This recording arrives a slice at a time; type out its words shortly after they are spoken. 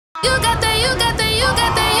You got that, you got that, you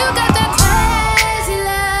got that, you got that crazy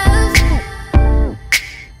love.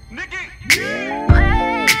 Nique.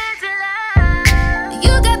 Crazy love.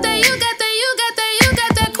 You got that, you got that, you got that, you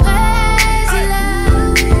got that crazy love.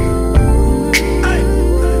 Crazy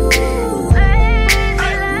love.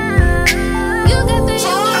 You got that, you got that, you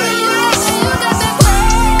got that, you got that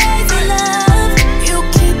crazy love. You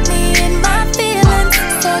keep me in my feelings,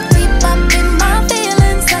 so deep up in my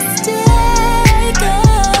feelings. I stay good.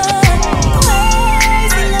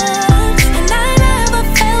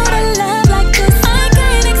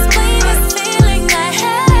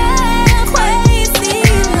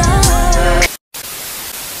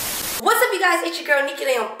 It's your girl Nique, and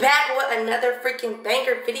I'm back with another freaking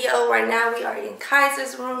banger video. Right now we are in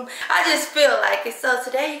Kaiser's room. I just feel like it. So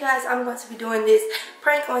today, you guys, I'm going to be doing this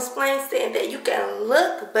prank on Explain, saying that you can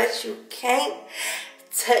look but you can't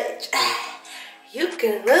touch. You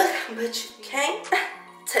can look but you can't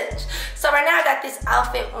touch. So right now I got this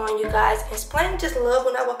outfit on, you guys. Explain just love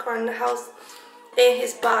when I walk around the house in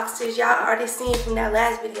his boxes. Y'all already seen from that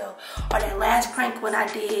last video or that last prank when I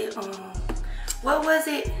did what was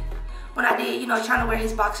it? When I did, you know, trying to wear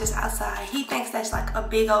his boxers outside. He thinks that's like a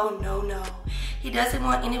big old no-no. He doesn't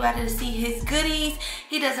want anybody to see his goodies.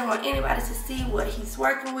 He doesn't want anybody to see what he's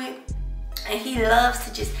working with. And he loves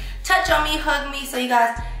to just touch on me, hug me. So you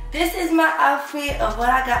guys, this is my outfit of what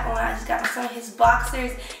I got on. I just got on some of his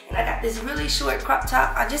boxers. And I got this really short crop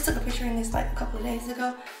top. I just took a picture in this like a couple of days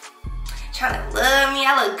ago. Trying to love me.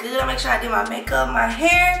 I look good. I make sure I do my makeup, my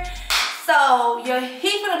hair. So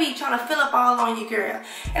he's gonna be trying to fill up all on you, girl.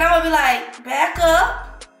 And I'm gonna be like, back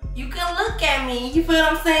up. You can look at me. You feel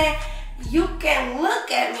what I'm saying? You can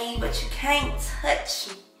look at me, but you can't touch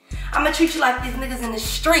me. I'm gonna treat you like these niggas in the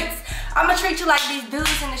streets. I'm gonna treat you like these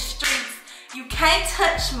dudes in the streets. You can't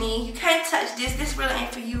touch me. You can't touch this. This really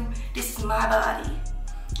ain't for you. This is my body.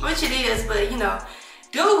 Which it is, but you know,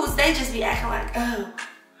 dudes, they just be acting like, oh,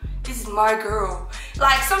 this is my girl.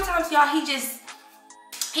 Like sometimes y'all,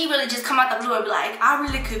 he really just come out the blue and be like, I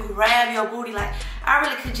really could grab your booty. Like, I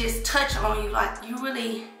really could just touch on you. Like, you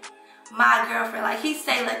really my girlfriend. Like, he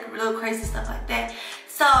say like real crazy stuff like that.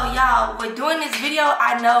 So, y'all, with doing this video,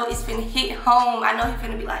 I know it's finna hit home. I know he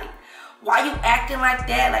finna be like, why you acting like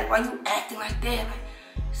that? Like, why you acting like that? Like,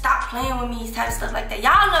 stop playing with me, type of stuff like that.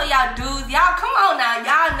 Y'all know y'all dudes. Y'all, come on now.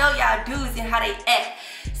 Y'all know y'all dudes and how they act.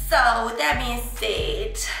 So, with that being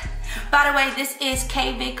said, by the way, this is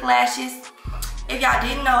K Vic Lashes. If y'all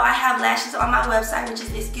didn't know, I have lashes on my website, which is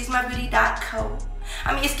excusemybeauty.co.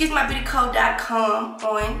 I mean, excusemybeautyco.com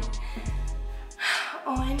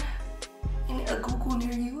in a Google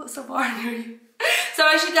near you, a Sephora near you. So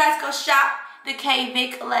make sure you guys go shop the K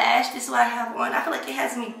Vic lash. This is what I have on. I feel like it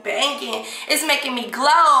has me banging. It's making me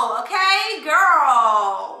glow, okay,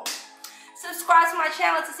 girl? Subscribe to my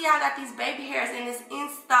channel to see how I got these baby hairs in this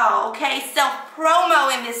install, okay?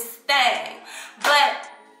 Self-promo in this thing. But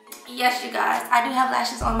yes, you guys, I do have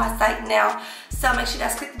lashes on my site now, so make sure you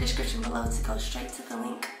guys click the description below to go straight to the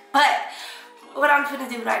link. But what I'm gonna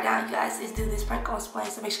do right now, you guys, is do this prank on Explain,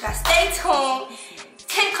 so make sure you guys stay tuned.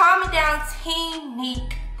 Calm me down, Team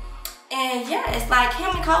Nique. And yeah, it's like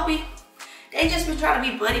him and Kobe, they just been trying to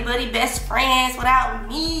be buddy best friends without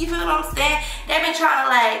me, you feel what I'm saying? They've been trying to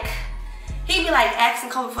like, he be like asking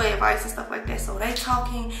Kobe for advice and stuff like that. So they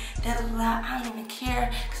talking, I don't even care,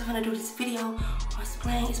 because I'm gonna do this video on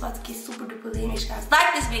Explain. It's about to get super duper lit. Make sure you guys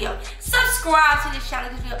like this video, subscribe to this channel,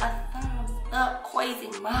 give this video a thumbs up, crazy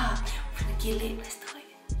mob. We're gonna get lit. Let's do it.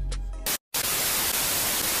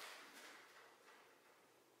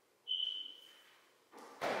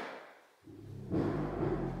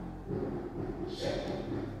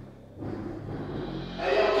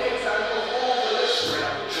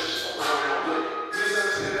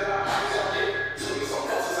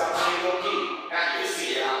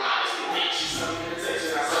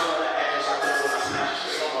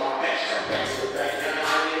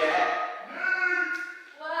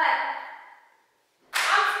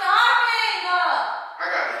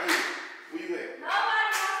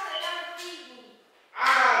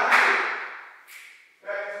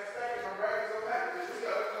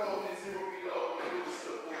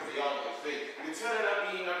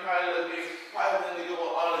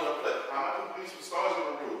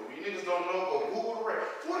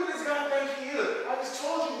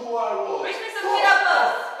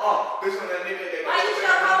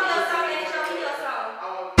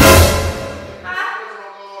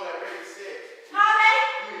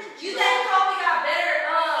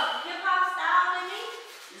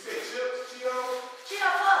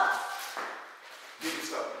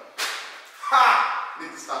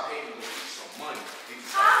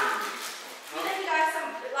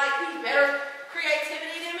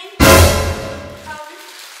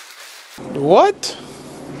 What?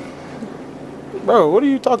 Bro, what are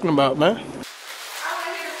you talking about, man? I want to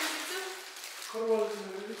hear the music too. What was it?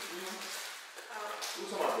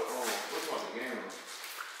 What's about the game?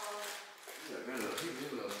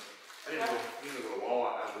 I need to go to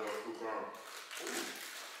Walmart after the food farm.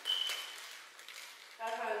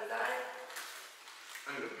 That's how it's done. I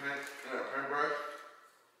need a paintbrush.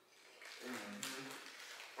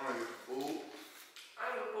 I need some food. I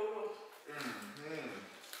need food.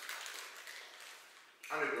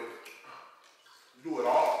 I need to do it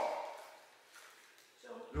all.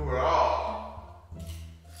 Do it all.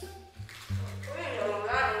 We ain't doing a lot of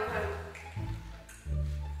time.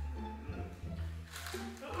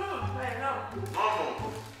 Wait, no. Mama.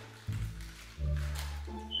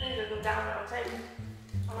 I need to go down on the table.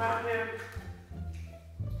 Around here.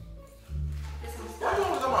 Get some Why stuff. you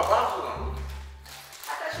always got my boxes on?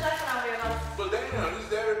 I thought you liked when I wear those. But damn, this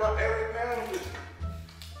is every pound with you.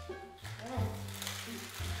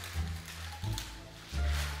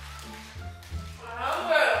 I'm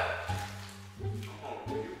hungry. I'm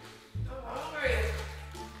hungry. I'm hungry.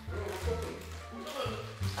 What's cooking?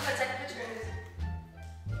 I'm gonna take a picture of this.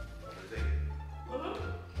 Let's take it.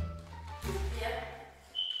 Yeah.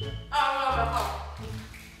 Oh, I'm on my phone.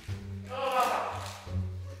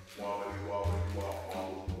 I'm on my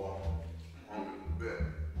phone. Walk. I'm hungry in bed.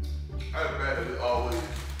 I have bad that always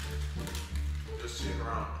just sitting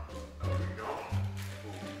around. I'm gone.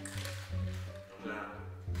 I'm down.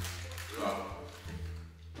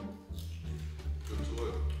 Good to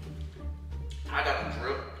it. I got the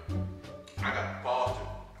drip. I got the foster.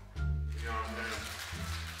 You know what I'm saying?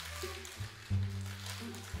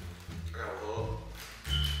 I got a hug.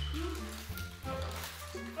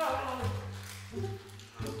 No, I'm hungry.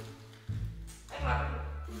 I'm hungry.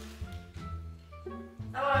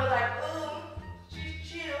 I want to be like, ooh, she's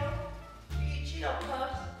chill. She eat Cheeto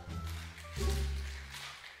puffs.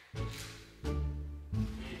 You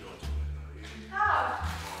ain't doing too much now. You ain't How?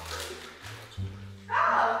 going crazy. You're doing too much.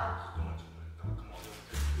 How? You're doing too much. Now, come on, let me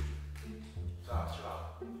take a picture.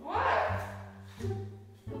 Stop. What?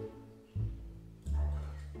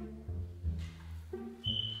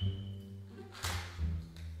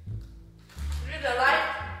 You need the light?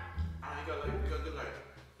 You got good light.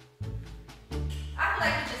 I feel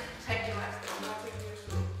like you just taking my stuff. I'm not taking your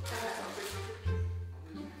stuff. I got something.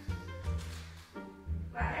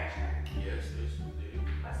 My hair shirt. Yes, it's indeed.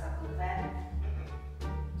 My stuff was bad.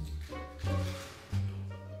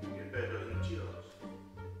 You get better than Cheetos.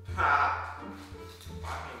 Ha! I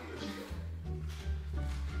can't get a Cheeto.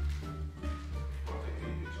 I'll take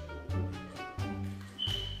any picture.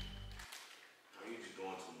 Oh, you just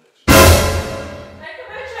doing too much. Take a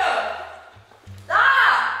picture.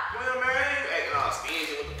 Stop. Well, man, you acting all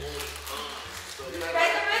stingy with the food.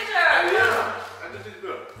 Take a picture. I just did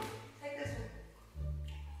good. Take this one.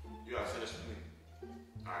 You gotta send this to me.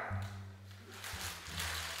 Alright.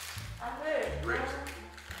 I'm good. Great.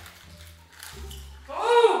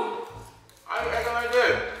 Move. I ain't acting like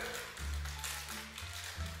that.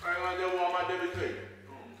 I ain't like that with all my debit cake.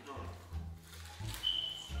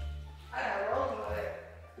 I got rolls in my leg.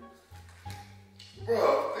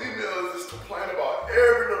 Bro, females just complain about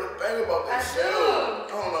every little thing about I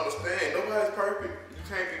themselves. do. I don't understand. Nobody's perfect. You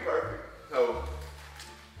can't be perfect. No.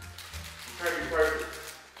 You can't be perfect.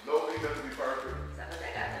 No female can be perfect. So what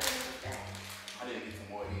they got to do with that? I need to get some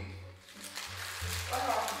more of these. What's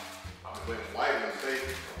wrong? I've been waiting white ones today. I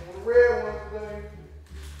want the red ones today.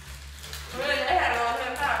 Really, they had it on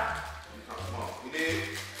him now. You come on. We did?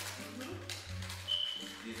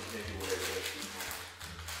 These are maybe what they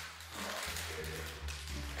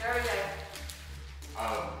Every day.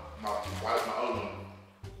 my other one,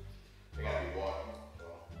 they gotta be water. So,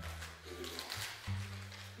 this is one.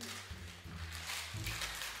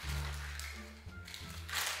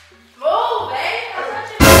 Move, babe. I'm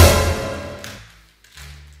touching you.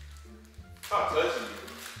 Stop touching you.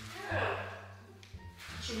 Yeah.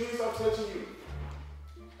 What you mean stop touching you?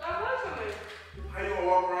 Stop touching me. How you gonna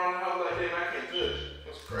walk around the house like that and I can't touch?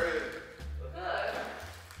 That's crazy. Good.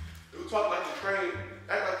 You talk like you trained,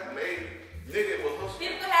 act like you made it. Nigga was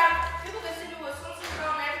hustling. People can see me with swimsuits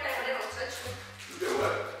on and everything, but they don't touch me. You did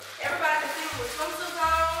what? Everybody can see me with swimsuits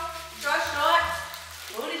on, shorts,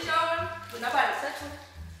 booty showing, but nobody touch me.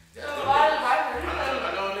 So I body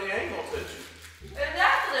right know a nigga ain't gonna touch you.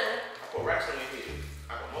 Exactly. I put racks on your head.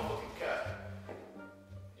 I got motherfucking cat. Well,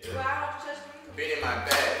 Yeah. I don't touch me. Been in my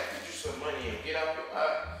bag, get you some money and get out your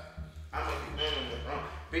I'm gonna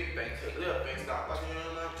be big bank, take little bank, stop like you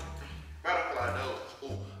know. Butterfly though.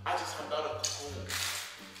 Ooh, I just hopped out of the cocoon.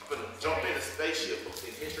 I'm gonna jump in the spaceship and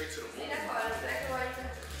head straight to the See, moon. that's why exactly why you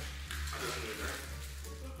touch me. I just need a drink.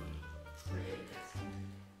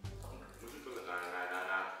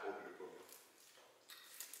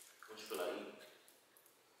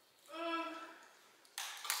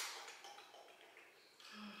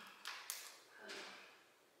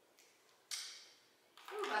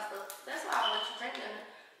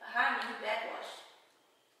 you backwash.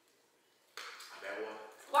 I backwash?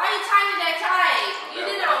 Why are you tying that tight? You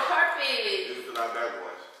did it on purpose. It's because I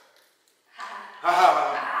backwash. Ha Ha ha.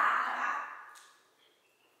 ha.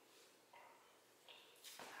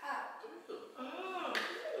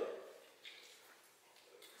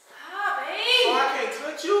 Stop, babe. So I can't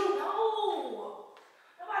touch you? No.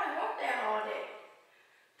 Nobody want that all day.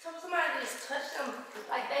 Tell somebody to just touch them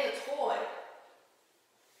like they a toy.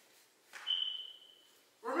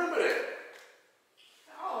 Remember that.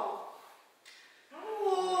 No. No.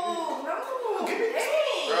 No.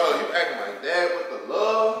 Dang. Bro, you acting like that with the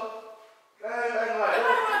love. God, you acting like that.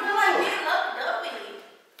 Nobody want to be like being lovey-dovey.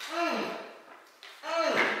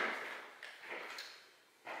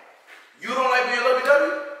 You don't like being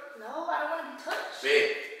lovey-dovey? No, I don't want to be touched.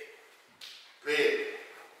 Bet.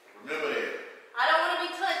 Remember that. I don't want to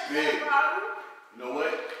be touched. Is that a problem? You know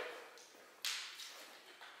what?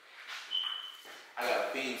 I got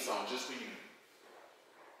a theme song just for you.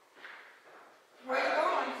 Where you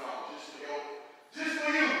going? Just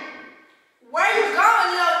for you. Where you going,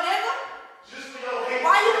 little nigga? Just for your hate.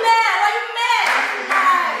 Why you mad? Why you mad?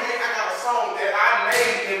 I got a song that I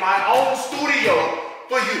made in my own studio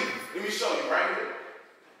for you. Let me show you right here.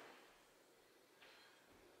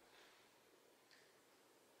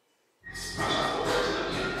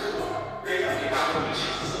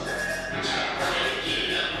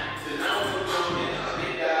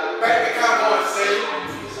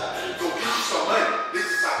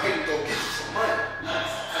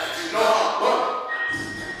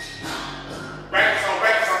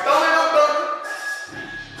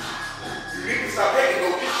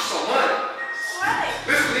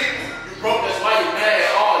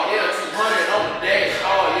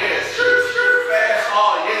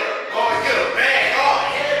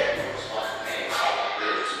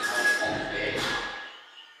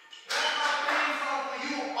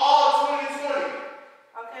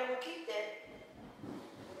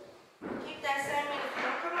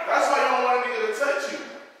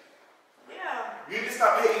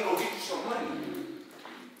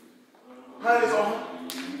 Honey's on.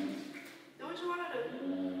 Do what you want to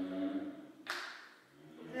do.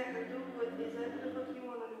 Exactly. Do what exactly the fuck you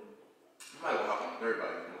want to do. You might go hop on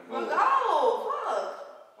everybody. Well, go. Fuck.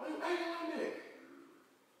 Why you acting like that?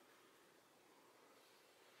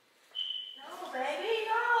 No, baby.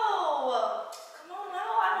 No. Come on, no.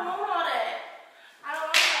 I don't want all that. I don't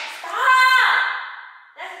want that. Stop.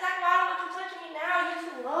 That's exactly why I don't want you touching me now. You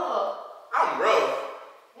too rough. I'm rough.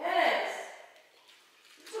 Yes.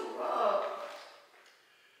 You too rough.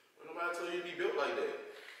 When nobody told you to be built like that.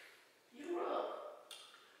 You rough.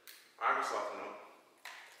 I can soften up.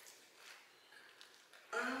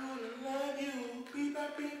 I wanna love you, beep by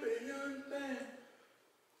beep, a young thing.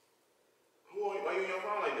 Why you on your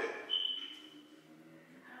phone like that?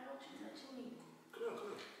 I don't want you touching me. Come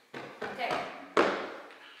on. Okay.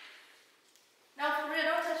 No, for real,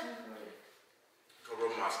 don't touch me for real. Come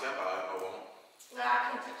rub my scalp out, I won't. No, I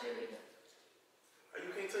can't touch you either.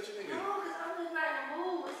 You can't touch a nigga. No, because I'm just not in the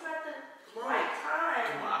mood. It's not the Come on. right time.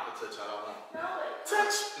 Come on, I can touch all I want. No,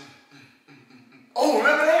 Touch. Oh,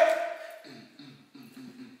 remember that?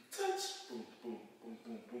 Touch. Boom, boom, boom,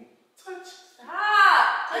 boom, boom. Touch. Stop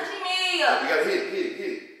touching me. You gotta hit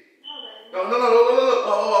it. No, baby. No. Look.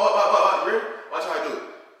 Oh, ready? Watch how I do it.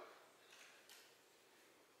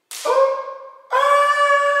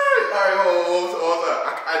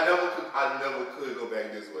 I never could go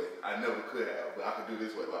back this way. I never could have, but I could do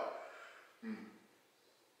this way. Like,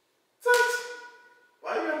 touch.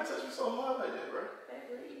 Why you gotta touch me so hard like that, bro?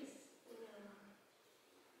 Baby, please.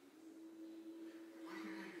 Why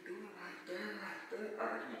you gotta do it right there? All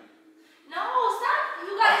right, come on. No, stop.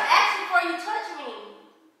 You gotta ask before you touch me.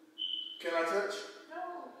 Can I touch?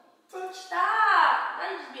 No. Touch. Stop.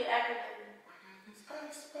 That just be aggravating.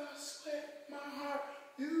 Ice by sweat, my heart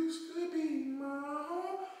used to be my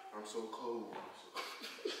home. I'm so cold.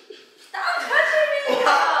 Stop touching me.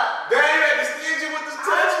 They ain't had to stingy with the I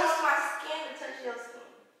touch. don't want my skin to touch your skin.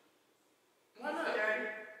 Why not? Dirty.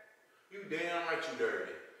 You damn right you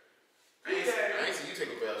dirty. You dirty. I ain't see you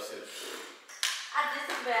take a bath shit. I just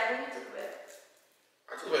took a bath. When you took a bath?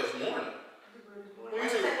 I took a bath this morning. I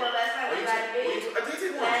didn't take one last night. I did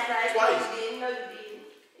take one. Last night. Twice. You didn't. No, you didn't.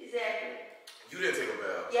 Exactly. You didn't take a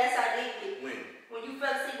bath. Yes, I did. When? When you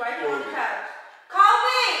fell asleep right here on the Prove it. couch. Call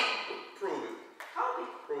me. Prove it. Call me.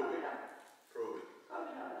 Prove it. No. Prove it. Call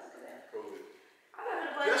me. No, that's good. Prove it. I'm not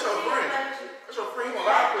gonna play That's with your you. friend. I'm gonna play with you. That's your friend. He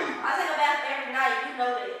gonna lie for you. I take a bath every night. You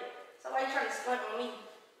know that. So why you trying to stunt on me?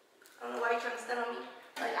 I don't know why you trying to stunt on me.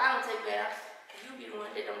 Like, I don't take baths. You be the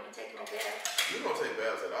one that don't be taking no baths. You don't take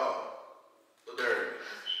baths at all. Look dirty.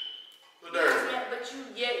 Look dirty. but you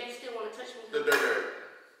still want to touch me. The dirt.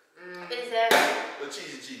 Exactly. The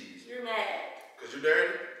cheese. You're mad. Cause you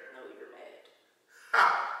dirty? No, you're mad. Ha!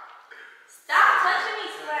 Stop touching me,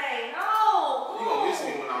 Slay. No. You gonna miss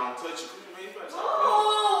me when I don't touch you. Come here, man. You better stop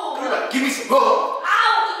No. playing. Come here, give me some love.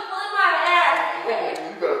 Ow, you pulling my hair.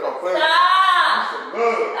 You better stop playing. Stop. Some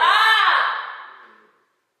love. Stop.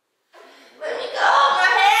 Let me go. My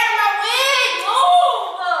hair, my wig.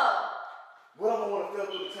 Move. What if I would have fell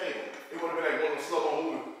through the table? It would have been like one of them slow-mo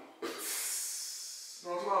movies. You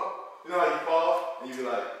know what I'm talking about? You know how you fall and you be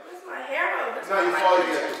like, That's my hair. That's now you my fall, you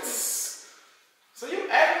hair. be like, so you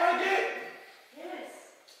acting like that? Yes.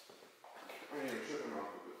 I ain't even tripping off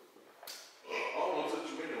of it. I don't want to touch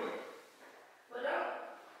you anyway. What up?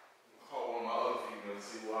 I call one of my other females to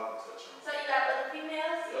see who I can touch on. So you got other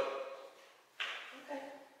females? Yep. Okay.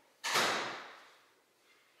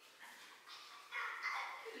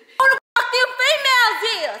 Who the fuck them females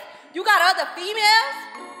is? You got other females?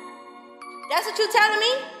 That's what you telling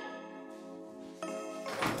me?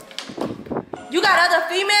 You got other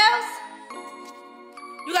females?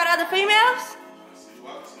 You got other females?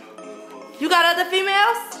 You got other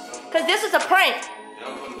females? Cause this was a prank.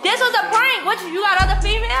 This was a prank. What you got other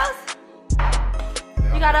females?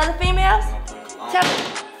 You got other females? Tell me.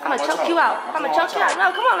 I'm gonna choke you out. I'm gonna choke you out.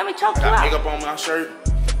 No, come on, let me choke you Got out. makeup on my shirt.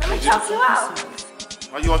 Let me choke you out.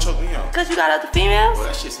 Why you gonna choke me out? Cause you got other females? Well,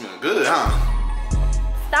 that shit smell good, huh?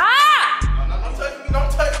 Stop! No, don't touch me.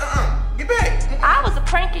 Don't touch. Get back. I was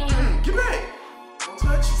pranking you. Get back. Don't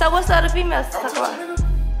touch. So what's the other females to Don't talk touch, about?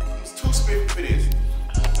 nigga. It's too spiffy for this.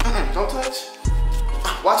 Don't touch.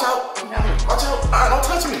 Watch out. Watch out. Don't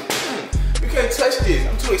touch me. You can't touch this.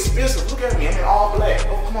 I'm too expensive. Look at me. I'm in all black.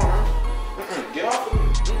 Oh, come on, man. Get off of me.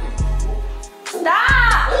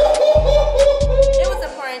 Stop! It was a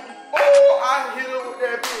prank. Oh, I hit her with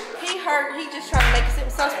that bitch. He hurt. He just trying to make it seem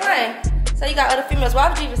so prank. So you got other females. Why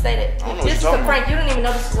would you even say that? I don't know what This is you're a talking prank. You don't even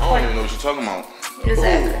know this is a I don't prank. even know what you're talking about.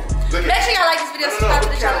 Exactly. Look Make sure y'all like this video, subscribe to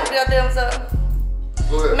the channel, video, thumbs up.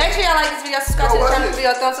 Go ahead. Make sure y'all like this video, subscribe to the channel,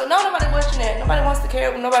 video, thumbs up. No, nobody watching that. Nobody wants to care.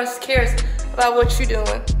 Nobody cares about what you're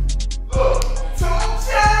doing. Look. Two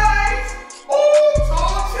chains. Oh,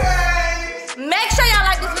 two chains. Make sure y'all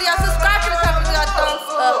like this video, subscribe to the channel, video, thumbs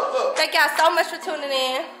up. Thank y'all so much for tuning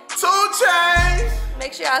in. 2 chains.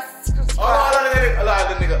 Make sure y'all subscribe. Oh,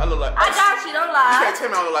 I look like. I got you, don't lie. You can't tell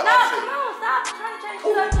me I look like No, Offset. come on, stop trying to change the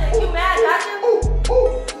subject. You mad, got you?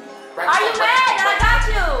 Are you mad that I got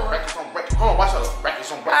you? Brackets on brackets. Hold on, watch out.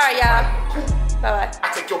 Brackets on brackets. Alright, y'all. Bye-bye. I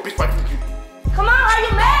take your bitch right from you. Come on, are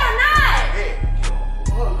you mad or not? Yeah.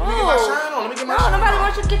 Let me get my shine on. Let me get my shine on. No, nobody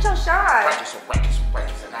wants you to get your shine. Brackets on brackets on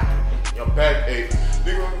brackets. And I your back ache.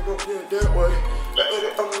 Nigga, don't get it that way.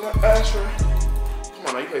 I'm in the ashtray. Come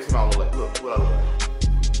on now, you can't see me. I look like. Look what I look like.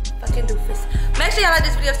 Fucking doofus. Make sure y'all like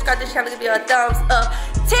this video, subscribe to this channel, give me a thumbs up.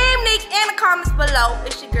 Team Nique in the comments below.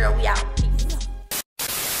 It's your girl, we out. Peace.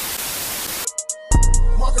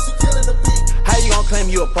 How you gonna claim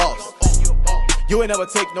you a boss? You ain't never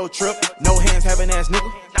take no trip, no hands having ass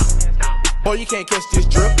nigga. Boy, you can't catch this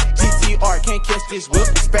drip. GTR can't catch this whip.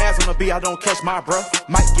 Spaz on the beat, I don't catch my breath.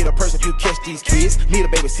 Might get a purse if you catch these kids. Need a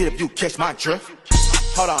babysitter if you catch my drift.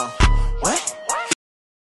 Hold on, what?